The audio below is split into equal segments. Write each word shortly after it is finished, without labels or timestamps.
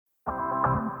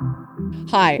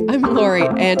Hi, I'm Lori,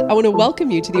 and I want to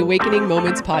welcome you to the Awakening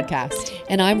Moments podcast.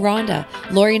 And I'm Rhonda.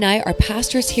 Lori and I are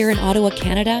pastors here in Ottawa,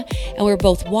 Canada, and we're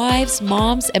both wives,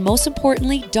 moms, and most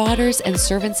importantly, daughters and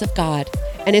servants of God.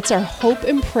 And it's our hope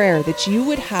and prayer that you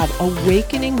would have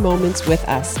awakening moments with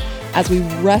us as we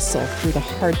wrestle through the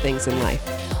hard things in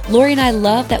life. Lori and I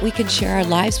love that we can share our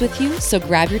lives with you, so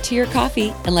grab your tea or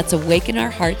coffee and let's awaken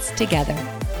our hearts together.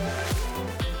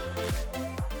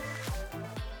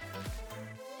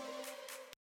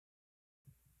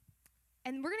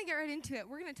 And we're going to get right into it.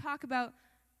 We're going to talk about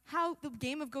how the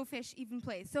game of Go Fish even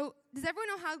plays. So does everyone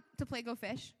know how to play Go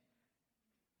Fish?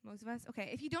 Most of us? Okay.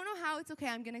 If you don't know how, it's okay.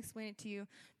 I'm going to explain it to you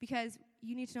because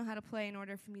you need to know how to play in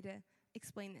order for me to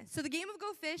explain this. So the game of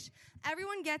Go Fish,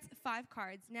 everyone gets 5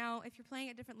 cards. Now, if you're playing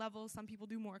at different levels, some people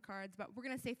do more cards, but we're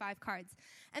going to say 5 cards.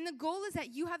 And the goal is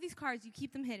that you have these cards, you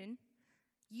keep them hidden.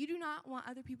 You do not want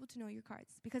other people to know your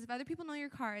cards because if other people know your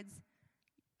cards,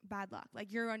 bad luck.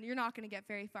 Like you're not going to get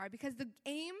very far because the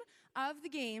aim of the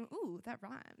game, ooh, that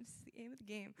rhymes. The aim of the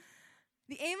game.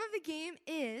 The aim of the game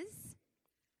is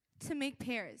to make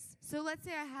pairs. So let's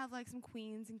say I have like some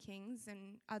queens and kings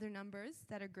and other numbers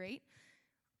that are great.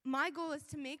 My goal is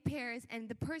to make pairs, and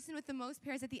the person with the most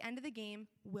pairs at the end of the game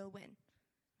will win,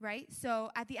 right?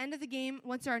 So at the end of the game,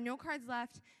 once there are no cards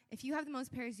left, if you have the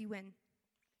most pairs, you win.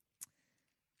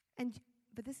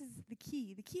 But this is the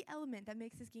key element that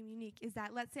makes this game unique is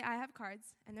that let's say I have cards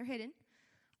and they're hidden.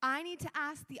 I need to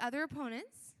ask the other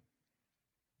opponents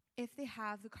if they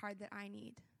have the card that I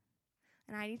need.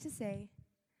 And I need to say,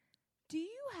 do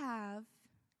you have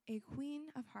a Queen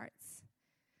of Hearts?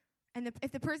 And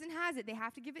if the person has it, they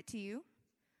have to give it to you.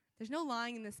 There's no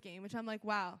lying in this game, which I'm like,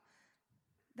 wow,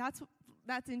 that's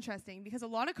interesting. Because a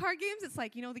lot of card games, it's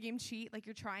like, the game Cheat, like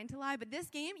you're trying to lie. But this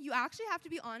game, you actually have to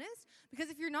be honest. Because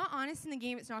if you're not honest in the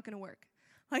game, it's not going to work.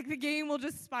 Like the game will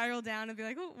just spiral down and be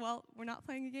like, oh, well, we're not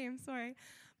playing a game, sorry.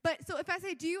 But so if I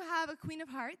say, do you have a Queen of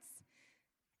Hearts?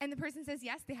 And the person says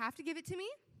yes, they have to give it to me.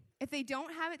 If they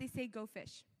don't have it, they say go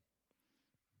fish.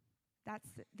 That's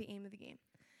the aim of the game.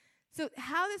 So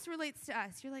how this relates to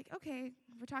us, you're like, okay,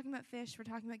 we're talking about fish, we're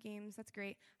talking about games, that's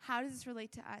great. How does this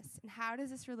relate to us? And how does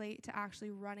this relate to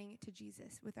actually running to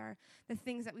Jesus with the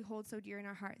things that we hold so dear in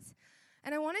our hearts?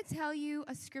 And I want to tell you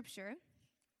a scripture.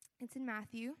 It's in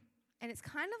Matthew, and it's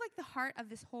kind of like the heart of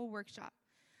this whole workshop.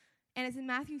 And it's in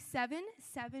Matthew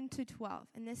 7:7-12.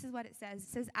 And this is what it says. It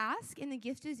says, ask, and the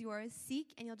gift is yours.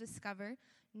 Seek, and you'll discover.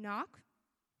 Knock,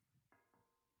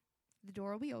 the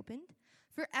door will be opened.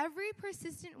 For every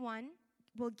persistent one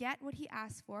will get what he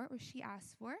asks for or she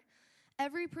asks for.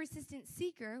 Every persistent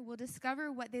seeker will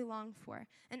discover what they long for.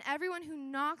 And everyone who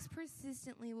knocks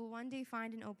persistently will one day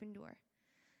find an open door.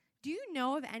 Do you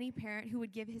know of any parent who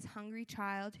would give his hungry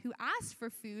child who asked for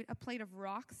food a plate of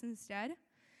rocks instead?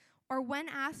 Or when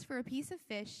asked for a piece of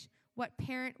fish, what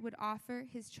parent would offer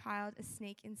his child a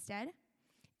snake instead?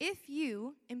 If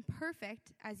you,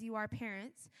 imperfect as you are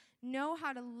parents, know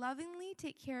how to lovingly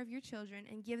take care of your children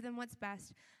and give them what's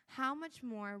best, how much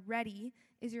more ready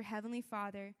is your heavenly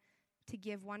Father to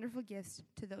give wonderful gifts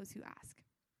to those who ask?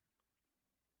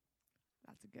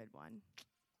 That's a good one.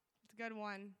 It's a good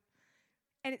one.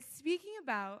 And it's speaking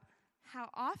about how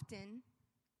often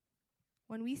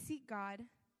when we seek God,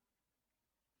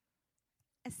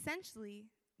 essentially,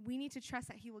 we need to trust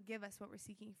that he will give us what we're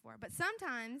seeking for. But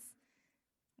sometimes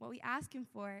what we ask him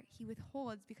for, he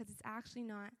withholds because it's actually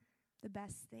not the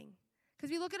best thing. Because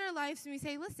we look at our lives and we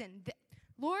say, listen,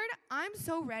 Lord, I'm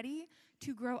so ready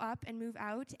to grow up and move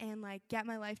out and get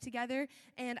my life together,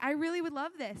 and I really would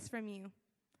love this from you.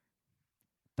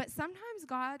 But sometimes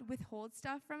God withholds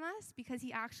stuff from us because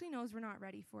he actually knows we're not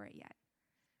ready for it yet.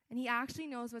 And he actually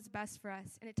knows what's best for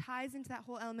us. And it ties into that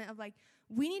whole element of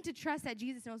we need to trust that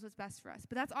Jesus knows what's best for us.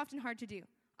 But that's often hard to do.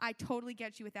 I totally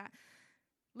get you with that.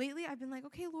 Lately, I've been like,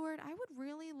 okay, Lord, I would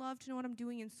really love to know what I'm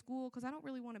doing in school because I don't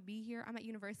really want to be here. I'm at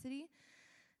university.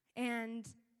 And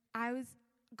I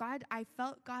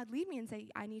felt God lead me and say,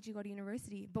 I need you to go to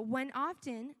university. But when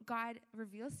often God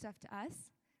reveals stuff to us,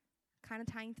 kind of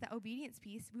tying to that obedience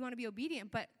piece, we want to be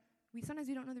obedient, but sometimes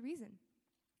we don't know the reason.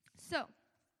 So,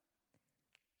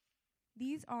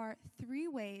 these are 3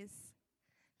 ways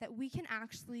that we can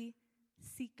actually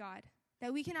seek God,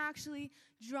 that we can actually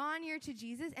draw near to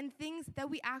Jesus, and things that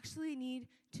we actually need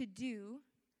to do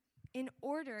in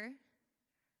order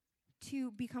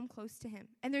to become close to him.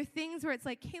 And they're things where it's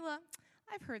like, Kayla,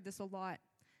 I've heard this a lot.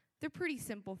 They're pretty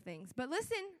simple things. But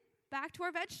listen, back to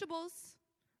our vegetables.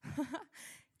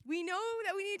 We know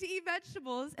that we need to eat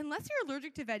vegetables unless you're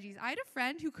allergic to veggies. I had a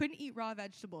friend who couldn't eat raw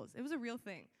vegetables. It was a real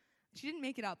thing. She didn't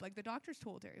make it up. The doctors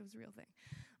told her it was a real thing.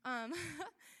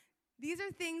 These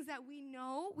are things that we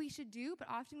know we should do, but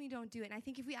often we don't do it. And I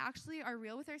think if we actually are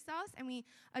real with ourselves and we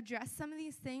address some of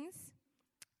these things,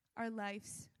 our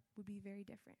lives would be very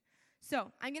different.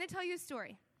 So I'm going to tell you a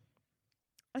story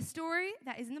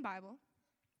that is in the Bible.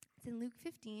 It's in Luke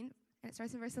 15, and it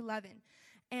starts in verse 11.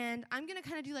 And I'm going to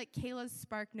kind of do like Kayla's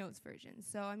Spark Notes version.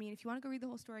 So, I mean, if you want to go read the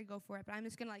whole story, go for it. But I'm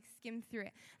just going to like skim through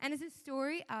it. And it's a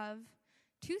story of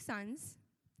two sons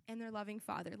and their loving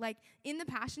father. Like in the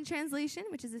Passion Translation,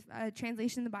 which is a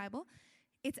translation in the Bible,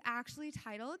 it's actually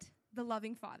titled The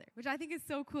Loving Father, which I think is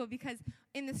so cool because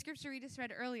in the scripture we just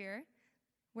read earlier,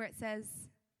 where it says,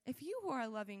 if you who are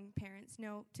loving parents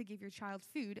know to give your child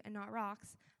food and not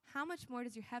rocks, how much more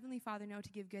does your heavenly Father know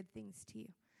to give good things to you?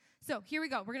 So here we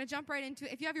go. We're going to jump right into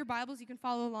it. If you have your Bibles, you can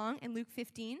follow along in Luke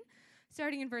 15,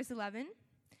 starting in verse 11.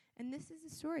 And this is the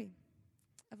story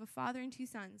of a father and two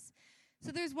sons.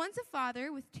 So there's once a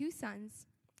father with two sons.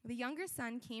 The younger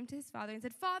son came to his father and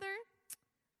said, Father,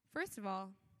 first of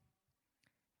all,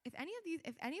 if any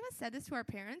of us said this to our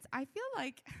parents, I feel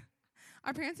like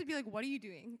our parents would be like, what are you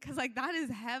doing? Because like that is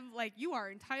like you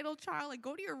are entitled child. Like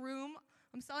go to your room.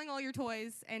 I'm selling all your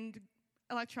toys and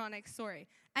electronics. Sorry.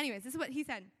 Anyways, this is what he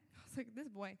said. I was like, this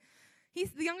boy.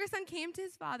 The younger son came to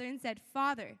his father and said,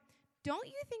 Father, don't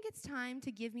you think it's time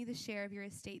to give me the share of your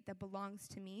estate that belongs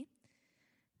to me?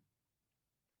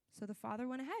 So the father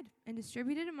went ahead and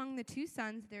distributed among the two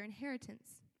sons their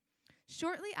inheritance.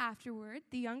 Shortly afterward,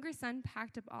 the younger son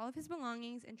packed up all of his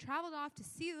belongings and traveled off to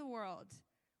see the world.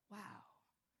 Wow.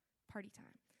 Party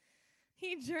time.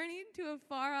 He journeyed to a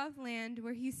far-off land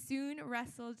where he soon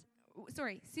wasted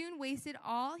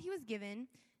all he was given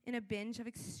in a binge of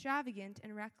extravagant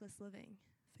and reckless living.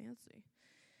 Fancy.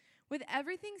 With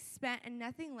everything spent and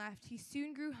nothing left, he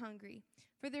soon grew hungry,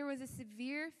 for there was a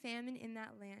severe famine in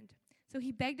that land. So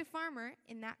he begged a farmer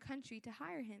in that country to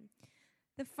hire him.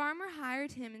 The farmer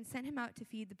hired him and sent him out to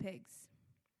feed the pigs.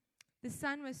 The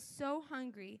son was so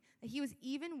hungry that he was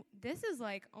this is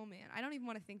like, oh man, I don't even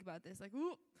want to think about this. Like,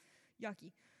 ooh,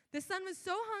 yucky. The son was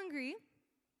so hungry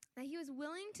that he was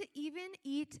willing to even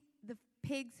eat the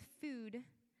pig's food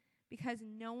because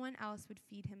no one else would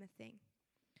feed him a thing.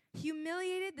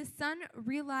 Humiliated, the son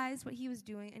realized what he was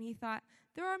doing, and he thought,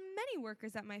 there are many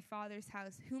workers at my father's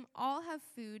house whom all have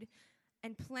food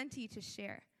and plenty to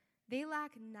share. They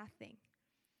lack nothing.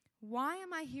 Why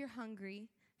am I here hungry,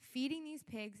 feeding these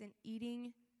pigs and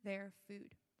eating their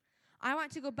food? I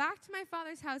want to go back to my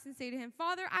father's house and say to him,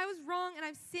 Father, I was wrong and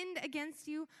I've sinned against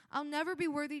you. I'll never be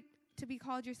worthy to be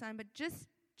called your son, but just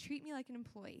treat me like an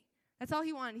employee. That's all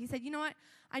he wanted. He said, you know what?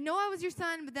 I know I was your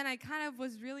son, but then I kind of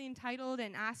was really entitled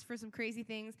and asked for some crazy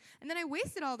things. And then I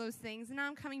wasted all those things, and now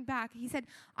I'm coming back. He said,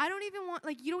 I don't even want,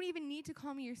 you don't even need to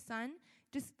call me your son.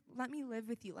 Just let me live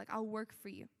with you. I'll work for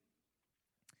you.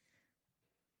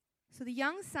 So the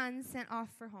young son sent off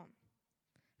for home.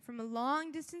 From a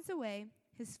long distance away,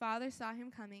 his father saw him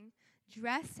coming,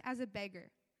 dressed as a beggar,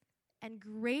 and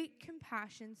great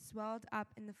compassion swelled up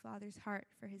in the father's heart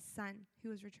for his son who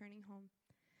was returning home.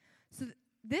 So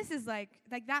this is like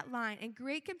that line, and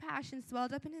great compassion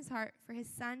swelled up in his heart for his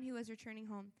son who was returning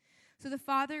home. So the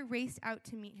father raced out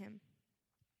to meet him.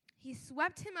 He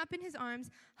swept him up in his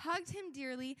arms, hugged him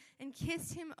dearly, and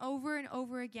kissed him over and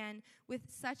over again with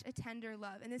such a tender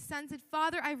love. And the son said,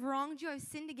 Father, I've wronged you. I've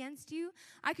sinned against you.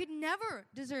 I could never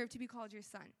deserve to be called your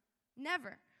son.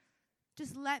 Never.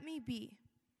 Just let me be.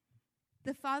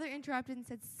 The father interrupted and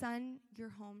said, Son, you're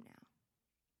home now.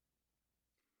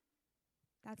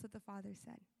 That's what the father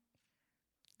said.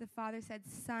 The father said,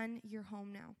 Son, you're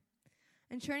home now.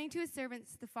 And turning to his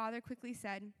servants, the father quickly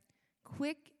said,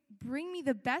 Quick, bring me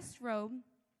the best robe,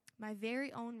 my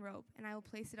very own robe, and I will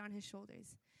place it on his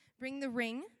shoulders. Bring the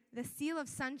ring, the seal of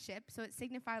sonship, so it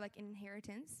signified an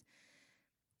inheritance,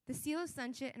 the seal of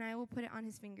sonship, and I will put it on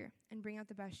his finger, and bring out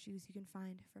the best shoes you can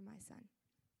find for my son.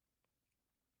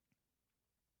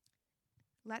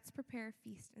 Let's prepare a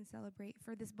feast and celebrate,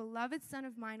 for this beloved son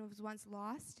of mine was once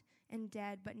lost and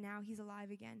dead, but now he's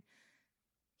alive again.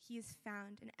 He is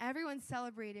found, and everyone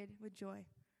celebrated with joy.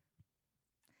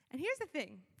 And here's the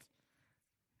thing.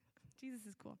 Jesus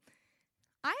is cool.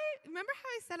 I remember how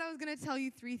I said I was going to tell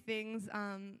you 3 things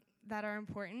that are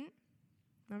important?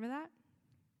 Remember that?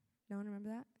 No one remember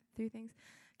that? 3 things?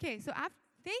 Okay, so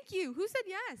thank you. Who said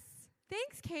yes?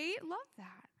 Thanks, Kate. Love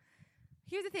that.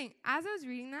 Here's the thing. As I was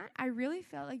reading that, I really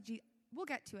felt like, we'll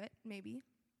get to it, maybe.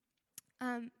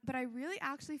 But I really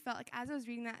actually felt like as I was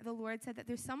reading that, the Lord said that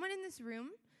there's someone in this room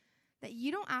that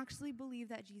you don't actually believe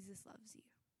that Jesus loves you.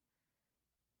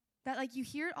 That you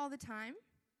hear it all the time,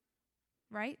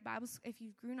 right? Bibles, if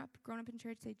you've grown up in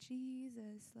church, say,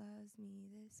 Jesus loves me,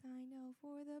 this I know,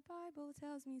 for the Bible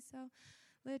tells me so.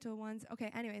 little ones.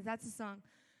 Okay, anyways, that's a song.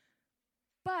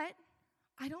 But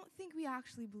I don't think we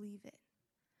actually believe it.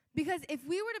 Because if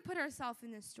we were to put ourselves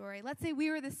in this story, let's say we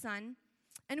were the son,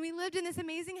 and we lived in this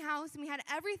amazing house, and we had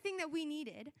everything that we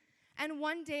needed, and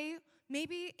one day,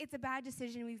 maybe it's a bad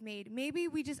decision we've made. Maybe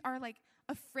we just are like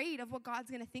afraid of what God's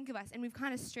going to think of us, and we've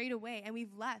kind of strayed away, and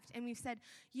we've left, and we've said,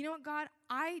 you know what, God,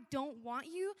 I don't want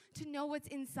you to know what's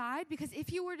inside, because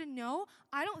if you were to know,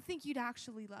 I don't think you'd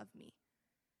actually love me.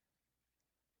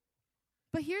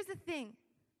 But here's the thing.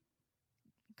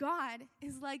 God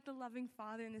is like the loving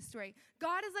father in this story.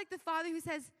 God is like the father who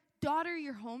says, daughter,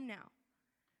 you're home now.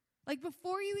 Like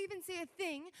before you even say a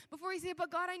thing, before you say,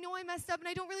 but God, I know I messed up and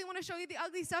I don't really want to show you the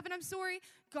ugly stuff and I'm sorry.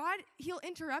 God, he'll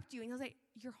interrupt you and he'll say,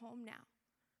 you're home now.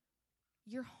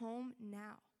 You're home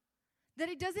now. That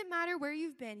it doesn't matter where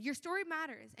you've been. Your story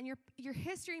matters and your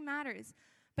history matters,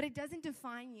 but it doesn't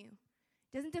define you.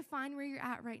 It doesn't define where you're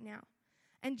at right now.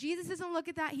 And Jesus doesn't look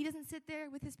at that. He doesn't sit there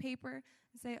with his paper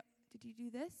and say, did you do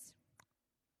this?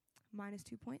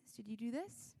 -2 points. Did you do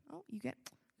this? Oh, you get,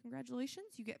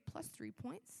 congratulations, you get +3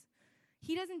 points.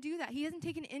 He doesn't do that. He doesn't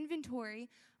take an inventory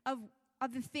of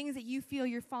the things that you feel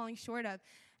you're falling short of.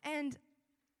 And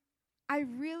I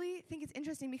really think it's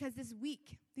interesting because this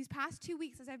week, these past 2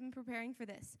 weeks as I've been preparing for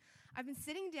this, I've been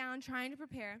sitting down trying to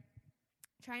prepare,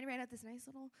 trying to write out this nice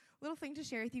little thing to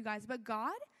share with you guys. But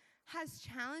God has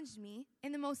challenged me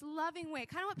in the most loving way.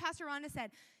 Kind of what Pastor Rhonda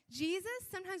said. Jesus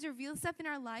sometimes reveals stuff in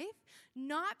our life,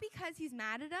 not because he's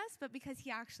mad at us, but because he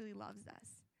actually loves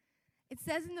us. It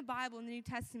says in the Bible, in the New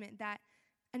Testament, that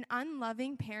an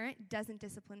unloving parent doesn't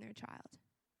discipline their child.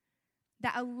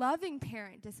 That a loving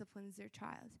parent disciplines their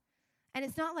child. And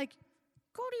it's not like,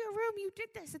 go to your room, you did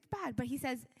this, it's bad. But he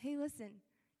says, hey, listen.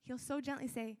 He'll so gently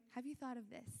say, have you thought of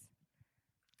this?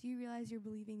 Do you realize you're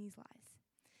believing these lies?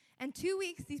 And 2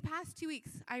 weeks, these past 2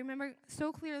 weeks, I remember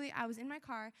so clearly I was in my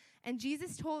car, and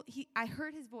Jesus I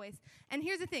heard his voice. And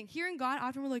here's the thing. Hearing God,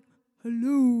 often we're like,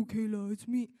 hello, Kayla, it's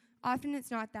me. Often it's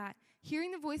not that.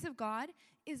 Hearing the voice of God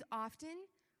is often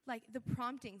like the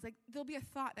promptings. Like there'll be a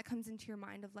thought that comes into your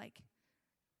mind of like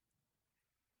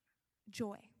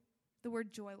joy. The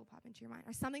word joy will pop into your mind,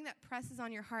 or something that presses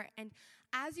on your heart. And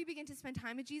as you begin to spend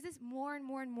time with Jesus, more and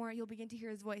more and more, you'll begin to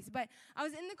hear his voice. But I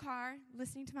was in the car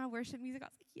listening to my worship music. I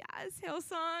was like, yes,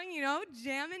 Hillsong,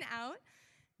 jamming out.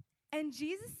 And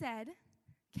Jesus said,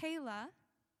 Kayla,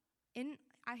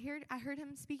 I heard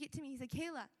him speak it to me. He said,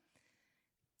 Kayla,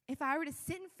 if I were to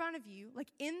sit in front of you, like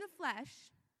in the flesh,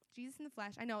 Jesus in the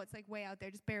flesh, I know it's like way out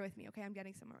there. Just bear with me, okay? I'm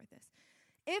getting somewhere with this.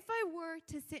 If I were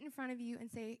to sit in front of you and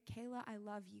say, Kayla, I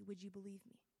love you, would you believe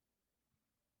me?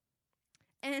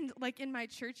 And like in my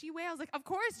churchy way, I was like, of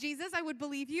course, Jesus, I would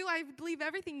believe you. I believe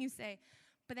everything you say.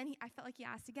 But then I felt like he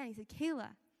asked again. He said, Kayla,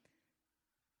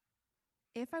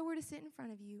 if I were to sit in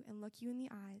front of you and look you in the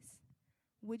eyes,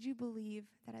 would you believe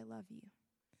that I love you?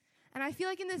 And I feel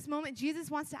like in this moment,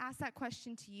 Jesus wants to ask that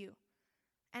question to you.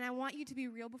 And I want you to be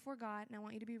real before God, and I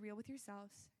want you to be real with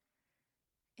yourselves.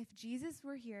 If Jesus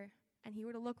were here, and he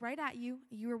were to look right at you,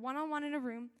 you were one-on-one in a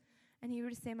room, and he were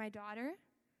to say, my daughter,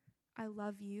 I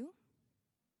love you,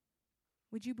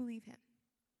 would you believe him?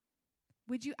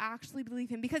 Would you actually believe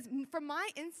him? Because from my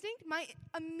instinct, my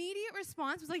immediate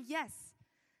response was like, yes.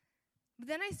 But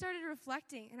then I started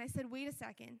reflecting, and I said, wait a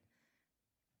second.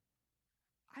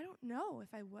 I don't know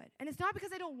if I would. And it's not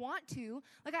because I don't want to.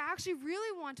 Like, I actually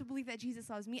really want to believe that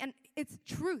Jesus loves me, and it's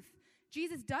truth.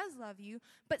 Jesus does love you,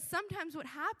 but sometimes what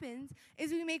happens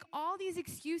is we make all these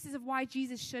excuses of why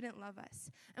Jesus shouldn't love us.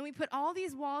 And we put all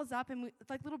these walls up, and it's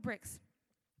like little bricks.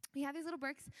 We have these little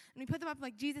bricks, and we put them up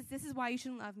like, Jesus, this is why you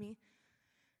shouldn't love me.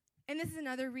 And this is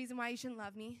another reason why you shouldn't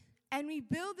love me. And we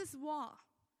build this wall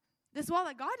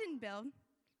that God didn't build.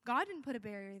 God didn't put a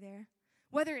barrier there.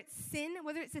 Whether it's sin,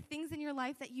 whether it's the things in your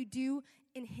life that you do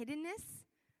in hiddenness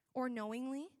or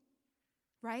knowingly,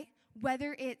 right?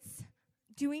 Whether it's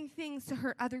doing things to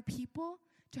hurt other people,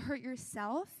 to hurt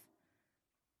yourself.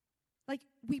 Like,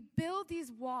 we build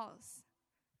these walls,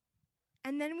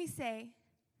 and then we say,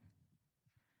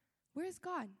 where's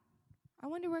God? I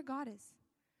wonder where God is.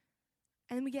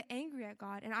 And then we get angry at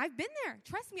God. And I've been there.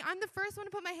 Trust me, I'm the first one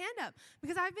to put my hand up,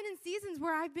 because I've been in seasons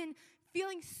where I've been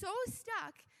feeling so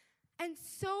stuck and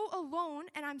so alone,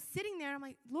 and I'm sitting there, and I'm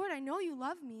like, Lord, I know you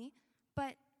love me,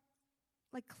 but,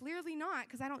 like, clearly not,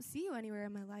 because I don't see you anywhere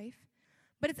in my life.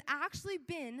 But it's actually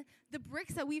been the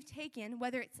bricks that we've taken,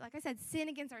 whether it's, like I said, sin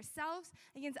against ourselves,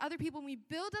 against other people, and we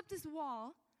build up this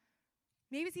wall.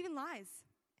 Maybe it's even lies.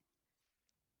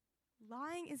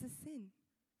 Lying is a sin.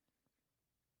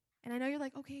 And I know you're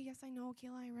like, okay, yes, I know,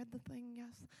 Kayla, I read the thing,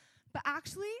 yes. But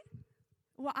actually,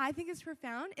 what I think is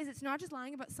profound is it's not just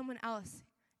lying about someone else.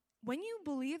 when you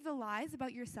believe the lies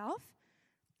about yourself,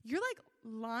 you're like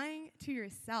lying to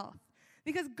yourself.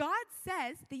 Because God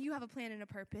says that you have a plan and a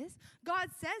purpose. God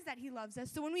says that he loves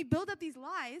us. So when we build up these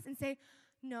lies and say,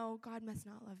 no, God must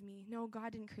not love me. No,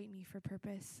 God didn't create me for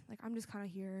purpose. Like, I'm just kind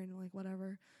of here and like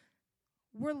whatever.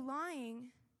 We're lying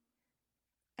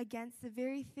against the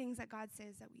very things that God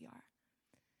says that we are.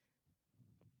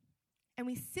 And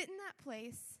we sit in that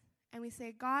place and we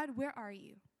say, God, where are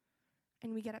you?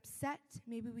 And we get upset.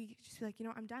 Maybe we just feel like,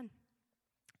 I'm done.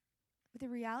 But the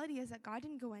reality is that God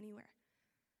didn't go anywhere.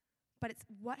 But it's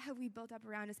what have we built up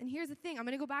around us. And here's the thing. I'm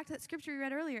going to go back to that scripture we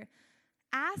read earlier.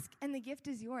 Ask and the gift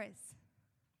is yours.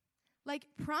 Like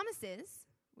promises,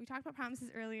 we talked about promises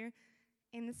earlier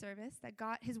in the service, that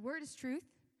God, his word is truth.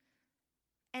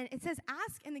 And it says,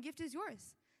 ask and the gift is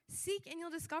yours. Seek and you'll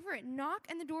discover it. Knock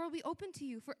and the door will be open to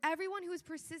you. For everyone who is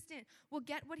persistent will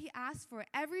get what he asks for.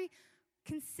 Every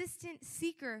consistent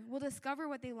seeker will discover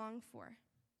what they long for.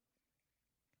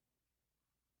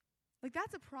 Like,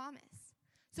 that's a promise.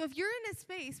 So if you're in a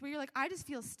space where you're like, I just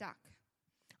feel stuck.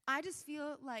 I just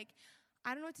feel like I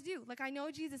don't know what to do. Like, I know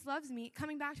Jesus loves me.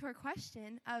 Coming back to our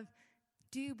question of,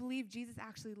 do you believe Jesus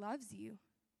actually loves you?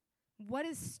 What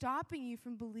is stopping you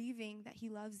from believing that he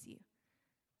loves you?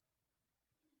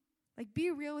 Like,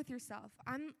 be real with yourself.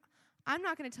 I'm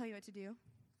not going to tell you what to do.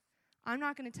 I'm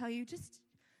not going to tell you, just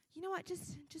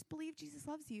believe Jesus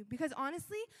loves you. Because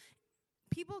honestly,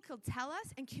 people could tell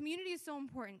us, and community is so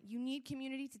important. You need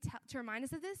community to remind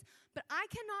us of this. But I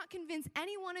cannot convince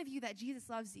any one of you that Jesus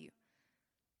loves you.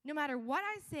 No matter what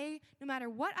I say, no matter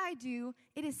what I do,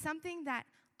 it is something that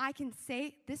I can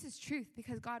say, this is truth,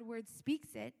 because God's word speaks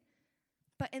it.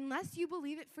 But unless you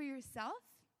believe it for yourself,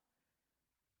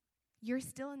 you're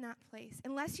still in that place.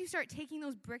 Unless you start taking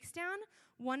those bricks down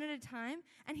one at a time.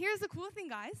 And here's the cool thing,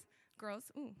 guys.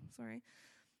 Girls,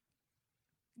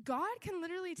 God can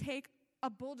literally take a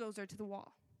bulldozer to the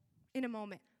wall in a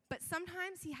moment. But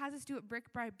sometimes he has us do it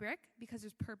brick by brick because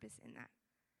there's purpose in that.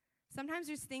 Sometimes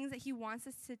there's things that he wants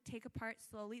us to take apart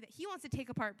slowly, that he wants to take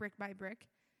apart brick by brick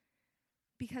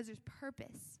because there's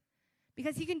purpose.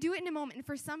 Because he can do it in a moment. And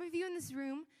for some of you in this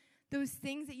room, those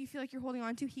things that you feel like you're holding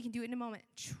on to, he can do it in a moment.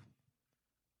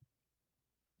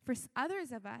 For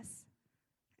others of us,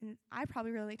 and I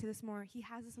probably relate to this more, he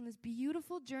has us on this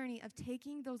beautiful journey of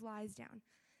taking those lies down,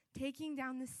 taking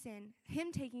down the sin,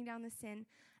 him taking down the sin,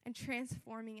 and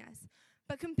transforming us.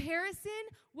 But comparison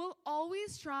will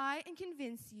always try and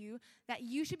convince you that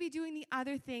you should be doing the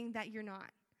other thing that you're not.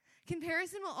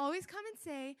 Comparison will always come and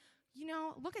say,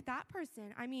 look at that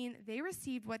person. I mean, they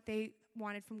received what they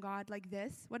wanted from God like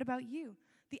this. What about you?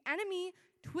 The enemy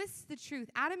twists the truth.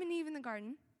 Adam and Eve in the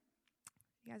garden.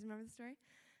 You guys remember the story?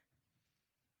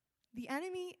 The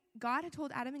enemy, God had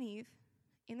told Adam and Eve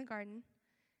in the garden,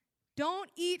 don't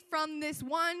eat from this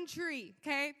one tree,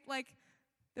 okay? Like,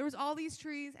 there was all these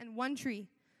trees and one tree.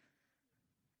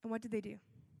 And what did they do?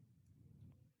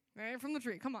 Right from the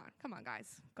tree. Come on,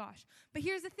 guys. Gosh. But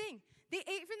here's the thing. They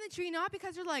ate from the tree not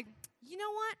because they're like, you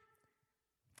know what?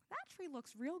 That tree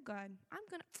looks real good. I'm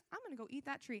gonna go eat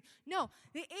that tree. No,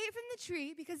 they ate from the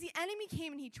tree because the enemy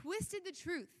came and he twisted the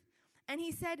truth. And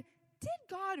he said, did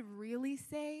God really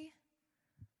say?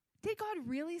 Did God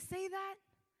really say that?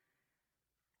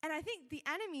 And I think the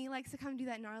enemy likes to come do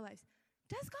that in our lives.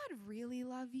 Does God really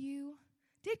love you?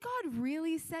 Did God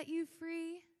really set you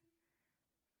free?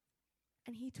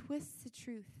 And he twists the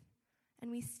truth.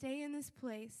 And we stay in this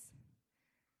place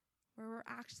where we're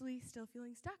actually still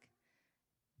feeling stuck.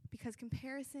 Because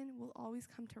comparison will always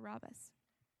come to rob us.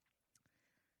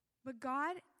 But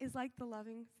God is like the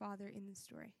loving father in the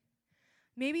story.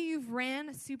 Maybe you've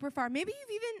ran super far. Maybe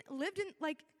you've even lived in,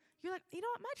 you're like, you know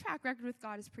what, my track record with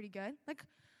God is pretty good.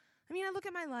 I look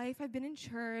at my life, I've been in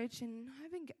church, and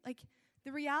I've been,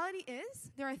 the reality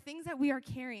is, there are things that we are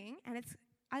carrying, and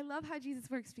I love how Jesus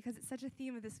works because it's such a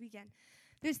theme of this weekend.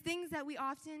 There's things that we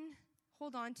often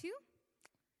hold on to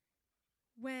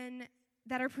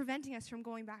that are preventing us from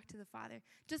going back to the Father.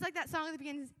 Just like that song at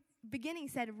the beginning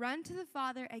said, run to the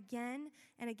Father again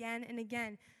and again and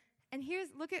again. And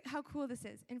look at how cool this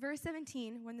is. In verse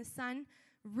 17, when the son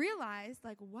realized,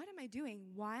 what am I doing?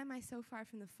 Why am I so far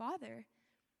from the Father?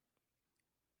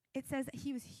 It says that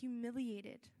he was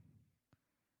humiliated.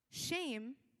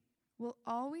 Shame will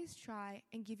always try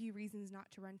and give you reasons not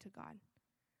to run to God.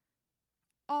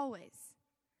 Always.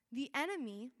 The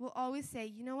enemy will always say,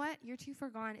 you know what? You're too far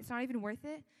gone. It's not even worth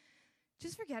it.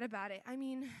 Just forget about it.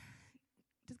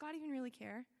 Does God even really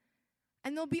care?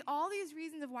 And there'll be all these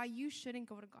reasons of why you shouldn't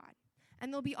go to God.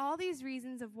 And there'll be all these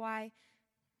reasons of why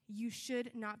you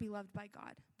should not be loved by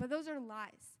God. But those are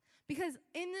lies. Because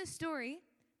in this story,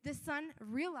 the son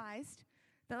realized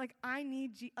That like I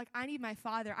need my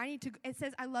Father. It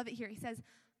says, I love it here. He says,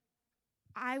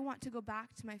 I want to go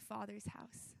back to my Father's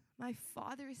house. My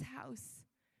Father's house.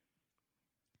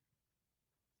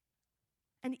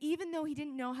 And even though he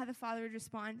didn't know how the Father would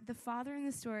respond, the Father in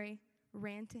the story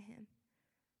ran to him.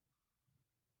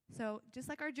 So just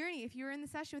like our journey, if you were in the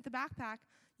session with the backpack,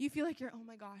 you feel like you're, oh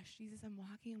my gosh, Jesus, I'm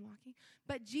walking.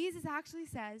 But Jesus actually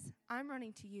says, I'm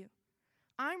running to you.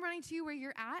 I'm running to you where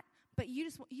you're at, but you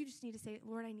just need to say,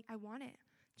 Lord, I want it.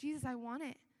 Jesus, I want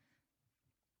it.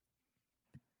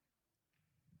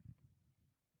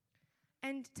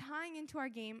 And tying into our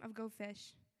game of Go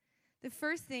Fish, the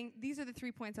first thing, these are the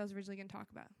 3 points I was originally going to talk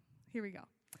about. Here we go.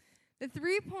 The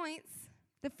 3 points,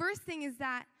 the first thing is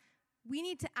that we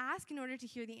need to ask in order to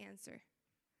hear the answer.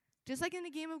 Just like in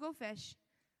the game of Go Fish,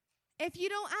 if you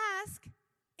don't ask,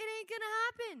 it ain't going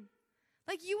to happen.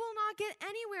 Like, you will not get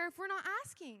anywhere if we're not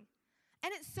asking.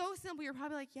 And it's so simple. You're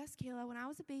probably like, yes, Kayla, when I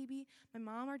was a baby, my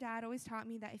mom or dad always taught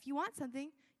me that if you want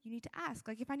something, you need to ask.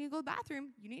 Like, if I need to go to the bathroom,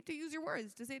 you need to use your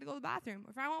words to say to go to the bathroom.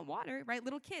 Or if I want water, right?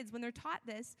 Little kids, when they're taught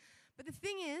this. But the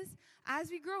thing is, as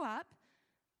we grow up,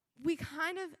 we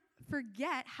kind of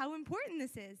forget how important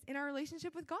this is in our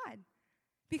relationship with God.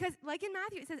 Because like in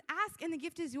Matthew, it says, ask and the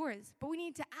gift is yours. But we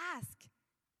need to ask.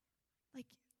 Like,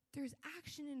 there's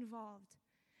action involved.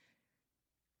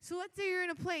 So let's say you're in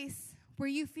a place where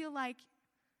you feel like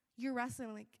you're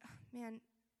wrestling, like, oh, man,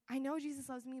 I know Jesus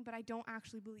loves me, but I don't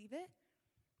actually believe it.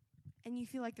 And you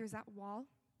feel like there's that wall,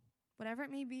 whatever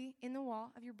it may be, in the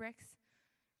wall of your bricks.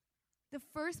 The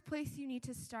first place you need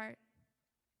to start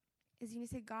is you need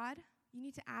to say, God, you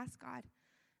need to ask God.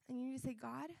 And you need to say,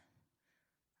 God,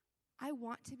 I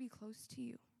want to be close to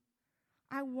you.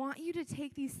 I want you to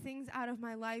take these things out of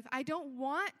my life. I don't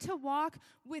want to walk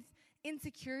with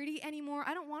insecurity anymore.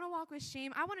 I don't want to walk with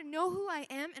shame. I want to know who I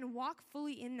am and walk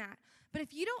fully in that. But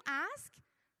if you don't ask,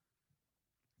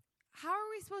 how are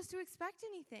we supposed to expect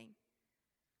anything?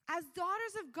 As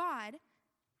daughters of God,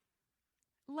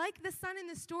 like the son in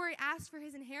the story asked for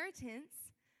his inheritance,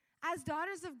 as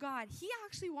daughters of God, he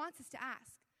actually wants us to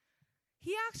ask.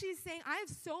 He actually is saying, I have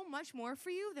so much more for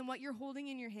you than what you're holding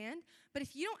in your hand, but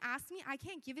if you don't ask me, I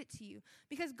can't give it to you.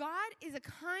 Because God is a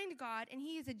kind God, and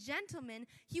he is a gentleman.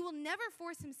 He will never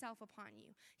force himself upon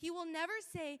you. He will never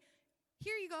say,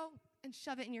 here you go, and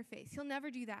shove it in your face. He'll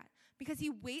never do that, because he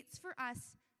waits for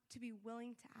us to be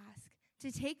willing to ask,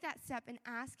 to take that step and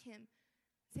ask him.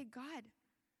 Say, God,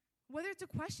 whether it's a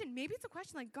question, maybe it's a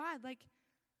question like, God, like,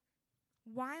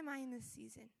 why am I in this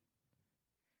season?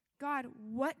 God,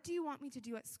 what do you want me to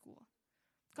do at school?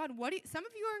 God, some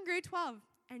of you are in grade 12,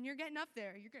 and you're getting up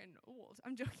there. You're getting old.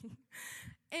 I'm joking.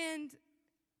 And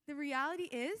the reality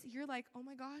is, you're like, oh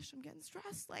my gosh, I'm getting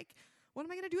stressed. Like, what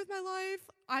am I going to do with my life?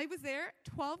 I was there.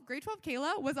 Grade 12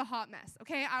 Kayla was a hot mess,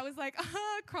 okay? I was like,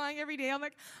 crying every day. I'm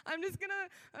like, I'm just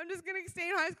gonna stay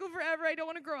in high school forever. I don't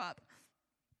want to grow up.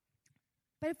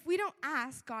 But if we don't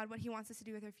ask God what he wants us to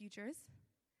do with our futures,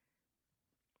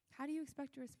 how do you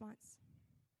expect a response?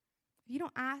 If you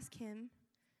don't ask him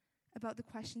about the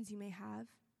questions you may have,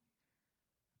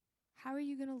 how are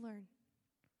you going to learn?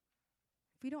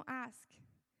 If we don't ask,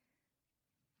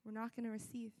 we're not going to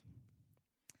receive.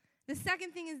 The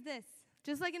second thing is this.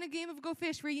 Just like in a game of Go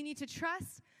Fish where you need to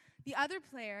trust the other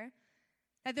player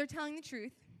that they're telling the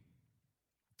truth,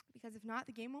 because if not,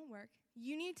 the game won't work.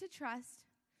 You need to trust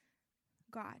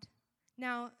God.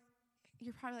 Now,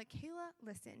 you're probably like, Kayla,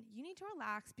 listen, you need to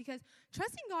relax, because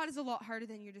trusting God is a lot harder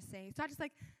than you just say. It's not just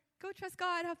like, go trust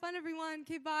God, have fun, everyone,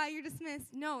 okay, bye, you're dismissed.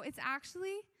 No, it's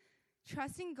actually,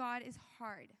 trusting God is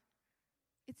hard.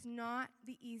 It's not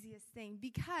the easiest thing,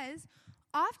 because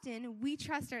often we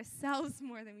trust ourselves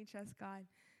more than we trust God.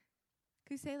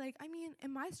 Could say, like, I mean,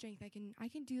 in my strength, I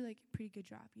can do, like, a pretty good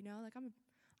job, you know? Like,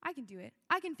 I can do it.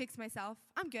 I can fix myself.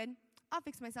 I'm good. I'll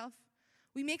fix myself.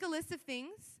 We make a list of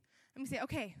things, and we say,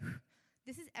 okay,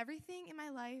 this is everything in my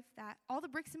life, all the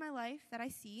bricks in my life that I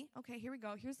see. Okay, here we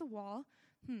go. Here's the wall.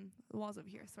 The wall's over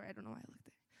here. Sorry, I don't know why I looked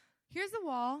there. Here's the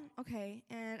wall. Okay,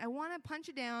 and I want to punch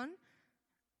it down.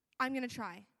 I'm going to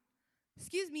try.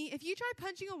 Excuse me, if you try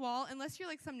punching a wall, unless you're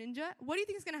like some ninja, what do you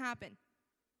think is going to happen?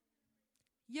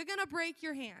 You're going to break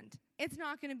your hand. It's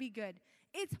not going to be good.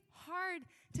 It's hard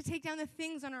to take down the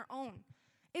things on our own.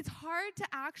 It's hard to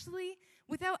actually,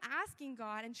 without asking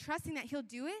God and trusting that he'll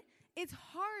do it, it's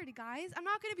hard, guys. I'm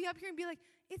not going to be up here and be like,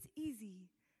 it's easy.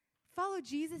 Follow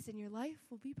Jesus and your life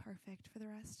will be perfect for the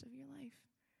rest of your life.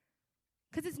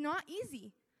 Because it's not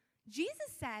easy. Jesus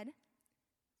said,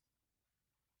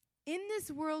 in this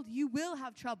world, you will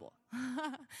have trouble.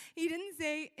 He didn't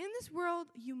say, in this world,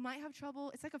 you might have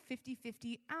trouble. It's like a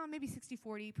 50-50, maybe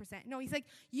 60-40%. No, he's like,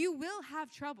 you will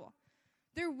have trouble.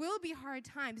 There will be hard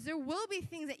times. There will be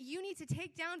things that you need to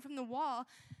take down from the wall,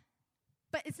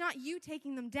 but it's not you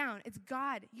taking them down. It's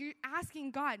God. You're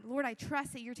asking God, Lord, I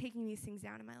trust that you're taking these things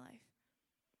down in my life.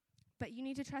 But you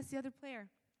need to trust the other player.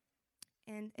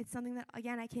 And it's something that,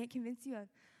 again, I can't convince you of.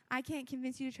 I can't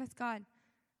convince you to trust God.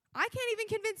 I can't even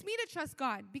convince me to trust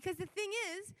God, because the thing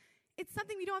is, it's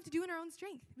something we don't have to do in our own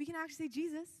strength. We can actually say,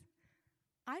 Jesus,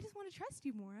 I just want to trust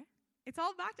you more. It's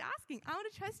all back to asking. I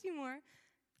want to trust you more.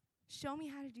 Show me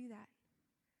how to do that.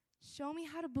 Show me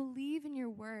how to believe in your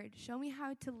word. Show me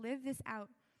how to live this out.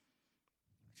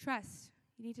 Trust.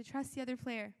 You need to trust the other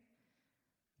player.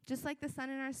 Just like the son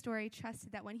in our story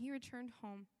trusted that when he returned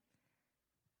home,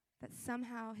 that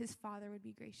somehow his father would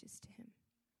be gracious to him.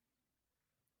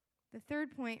 The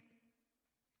third point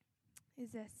is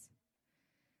this.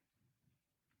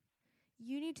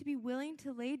 You need to be willing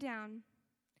to lay down.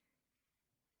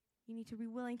 You need to be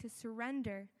willing to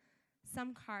surrender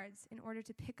some cards in order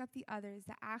to pick up the others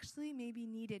that actually may be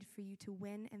needed for you to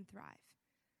win and thrive.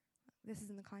 This is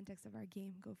in the context of our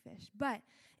game, Go Fish. But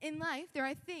in life, there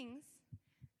are things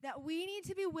that we need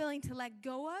to be willing to let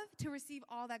go of to receive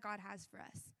all that God has for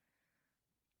us.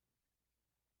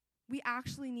 We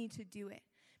actually need to do it.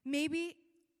 Maybe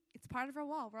it's part of our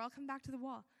wall. We're all coming back to the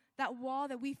wall. That wall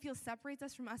that we feel separates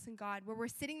us from us and God, where we're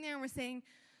sitting there and we're saying,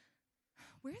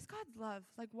 where's God's love?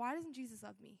 Like, why doesn't Jesus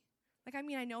love me? Like, I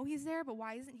mean, I know he's there, but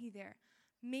why isn't he there?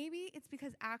 Maybe it's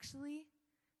because actually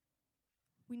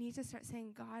we need to start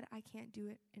saying, God, I can't do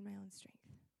it in my own strength.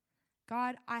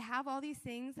 God, I have all these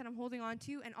things that I'm holding on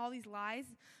to and all these lies,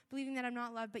 believing that I'm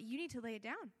not loved, but you need to lay it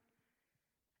down.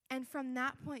 And from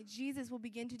that point, Jesus will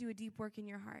begin to do a deep work in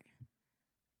your heart.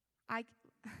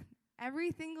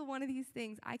 Every single one of these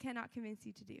things, I cannot convince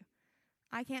you to do.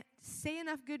 I can't say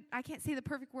the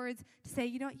perfect words to say,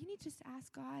 you know what, you need to just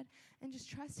ask God and just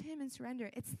trust him and surrender.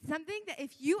 It's something that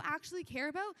if you actually care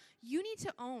about, you need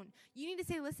to own. You need to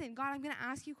say, listen, God, I'm going to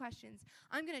ask you questions.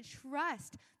 I'm going to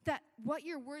trust that what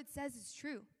your word says is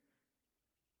true.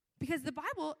 Because the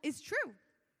Bible is true.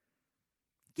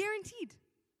 Guaranteed.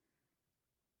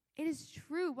 It is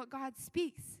true what God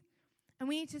speaks. And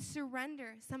we need to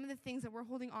surrender some of the things that we're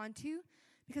holding on to,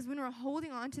 because when we're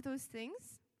holding on to those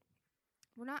things,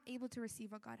 we're not able to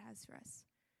receive what God has for us.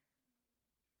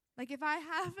 Like if I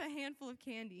have a handful of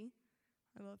candy,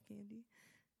 I love candy,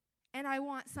 and I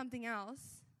want something else,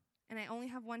 and I only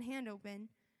have one hand open,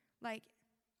 like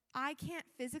I can't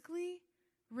physically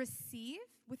receive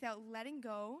without letting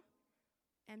go,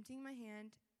 emptying my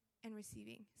hand, and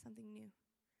receiving something new.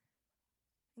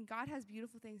 And God has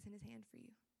beautiful things in his hand for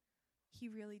you. He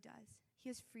really does. He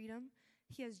has freedom.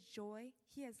 He has joy.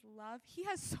 He has love. He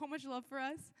has so much love for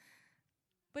us.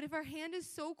 But if our hand is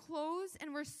so closed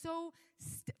and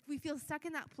we feel stuck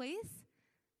in that place,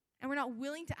 and we're not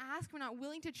willing to ask, we're not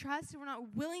willing to trust, and we're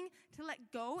not willing to let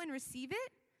go and receive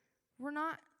it,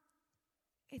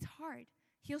 it's hard.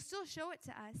 He'll still show it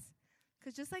to us.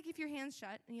 Because just like if your hand's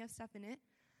shut and you have stuff in it,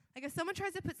 like if someone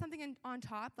tries to put something on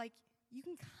top, like you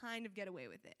can kind of get away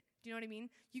with it. Do you know what I mean?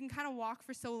 You can kind of walk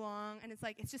for so long, and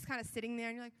it's just kind of sitting there,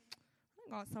 and you're like, I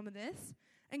got some of this.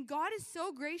 And God is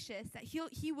so gracious that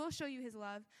he will show you his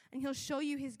love, and he'll show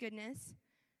you his goodness.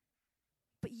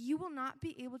 But you will not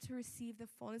be able to receive the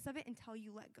fullness of it until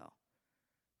you let go.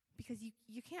 Because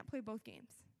you can't play both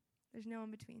games. There's no in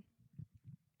between.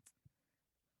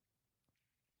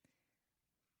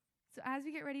 So as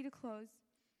we get ready to close,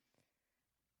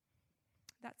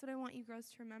 that's what I want you girls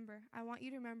to remember. I want you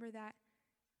to remember that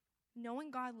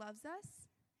knowing God loves us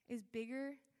is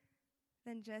bigger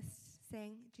than just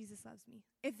saying, Jesus loves me.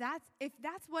 If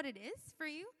that's what it is for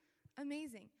you,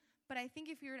 amazing. But I think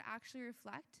if you were to actually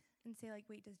reflect and say, like,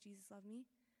 wait, does Jesus love me?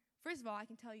 First of all, I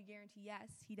can tell you, guarantee, yes,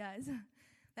 he does.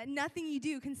 That nothing you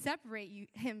do can separate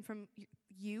him from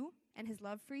you and his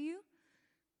love for you.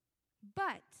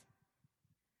 But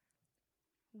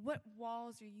what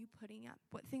walls are you putting up?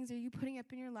 What things are you putting up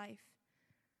in your life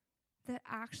that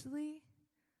actually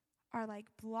are like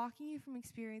blocking you from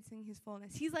experiencing his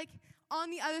fullness? He's like on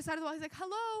the other side of the wall. He's like,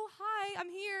 hello, hi, I'm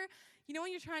here. You know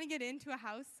when you're trying to get into a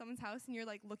house, someone's house, and you're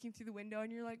like looking through the window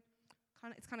and you're like,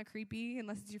 it's kind of creepy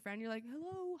unless it's your friend. You're like,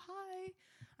 hello, hi.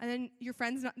 And then your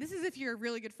friend's not, this is if you're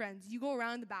really good friends. You go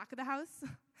around the back of the house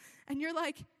and you're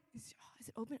like, is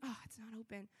it open? Oh, it's not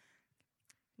open.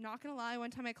 Not going to lie,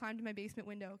 one time I climbed in my basement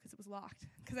window because it was locked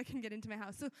because I couldn't get into my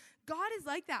house. So God is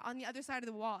like that on the other side of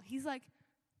the wall. He's like,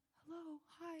 hello,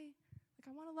 hi. Like,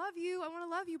 I want to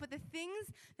love you. But the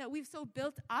things that we've so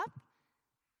built up,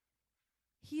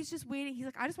 he's just waiting. He's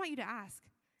like, I just want you to ask.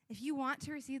 If you want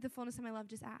to receive the fullness of my love,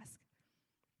 just ask.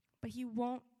 But he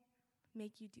won't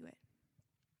make you do it.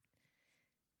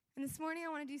 And this morning I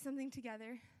want to do something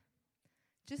together,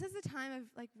 just as a time of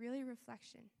like really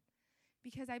reflection,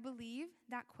 because I believe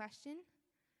that question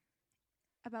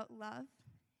about love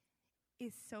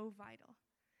is so vital.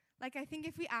 Like, I think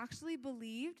if we actually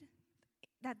believed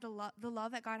that the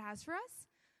love that God has for us,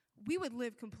 we would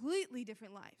live completely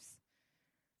different lives.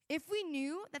 If we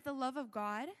knew that the love of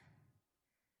God,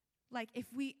 like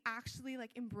if we actually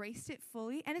like embraced it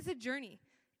fully, and it's a journey.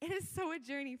 It is so a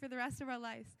journey for the rest of our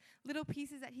lives. Little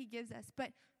pieces that he gives us. But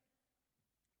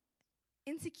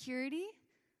insecurity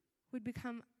would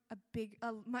become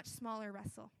a much smaller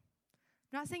wrestle.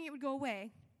 I'm not saying it would go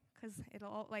away, because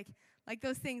it'll, like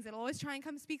those things, it'll always try and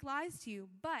come speak lies to you.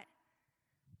 But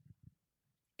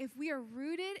if we are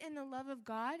rooted in the love of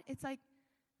God, it's like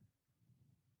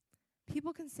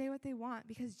people can say what they want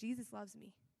because Jesus loves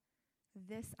me.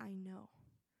 This I know.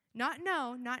 Not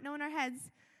know in our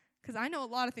heads, because I know a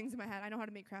lot of things in my head. I know how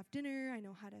to make craft dinner. I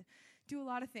know how to do a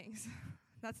lot of things.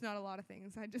 That's not a lot of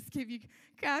things. I just gave you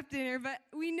craft dinner. But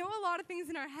we know a lot of things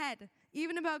in our head,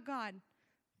 even about God.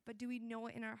 But do we know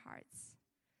it in our hearts?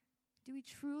 Do we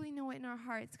truly know it in our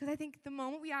hearts? Because I think the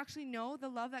moment we actually know the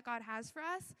love that God has for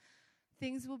us,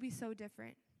 things will be so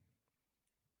different.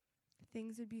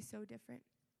 Things would be so different.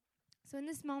 So in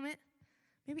this moment,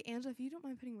 maybe Angela, if you don't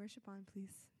mind putting worship on,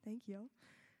 please. Thank you.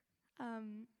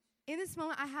 In this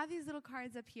moment, I have these little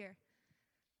cards up here,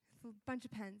 a bunch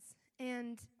of pens.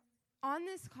 And on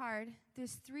this card,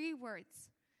 there's 3 words: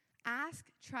 ask,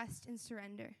 trust, and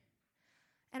surrender.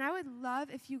 And I would love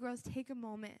if you girls take a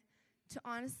moment to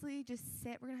honestly just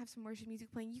sit. We're going to have some worship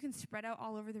music playing. You can spread out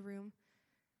all over the room.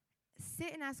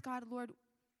 Sit and ask God, Lord,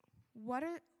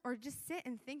 or just sit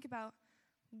and think about,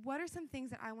 what are some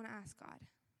things that I want to ask God?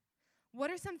 What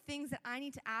are some things that I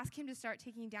need to ask him to start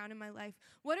taking down in my life?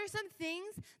 What are some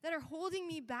things that are holding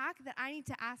me back that I need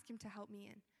to ask him to help me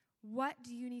in? What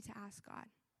do you need to ask God?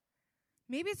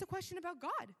 Maybe it's a question about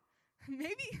God.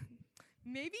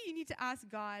 Maybe you need to ask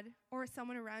God or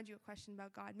someone around you a question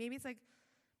about God. Maybe it's like,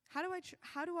 how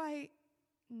do I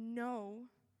know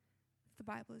if the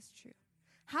Bible is true?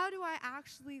 How do I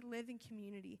actually live in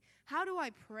community? How do I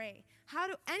pray?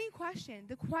 Any question,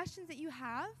 the questions that you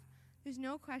have, there's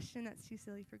no question that's too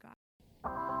silly for God.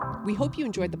 We hope you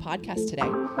enjoyed the podcast today.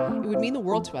 It would mean the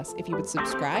world to us if you would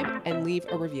subscribe and leave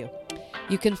a review.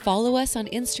 You can follow us on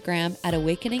Instagram at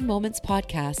Awakening Moments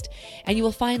Podcast, and you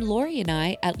will find Lori and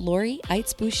I at Lori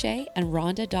Eitz Boucher and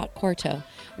Rhonda.Corto.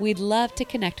 We'd love to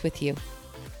connect with you.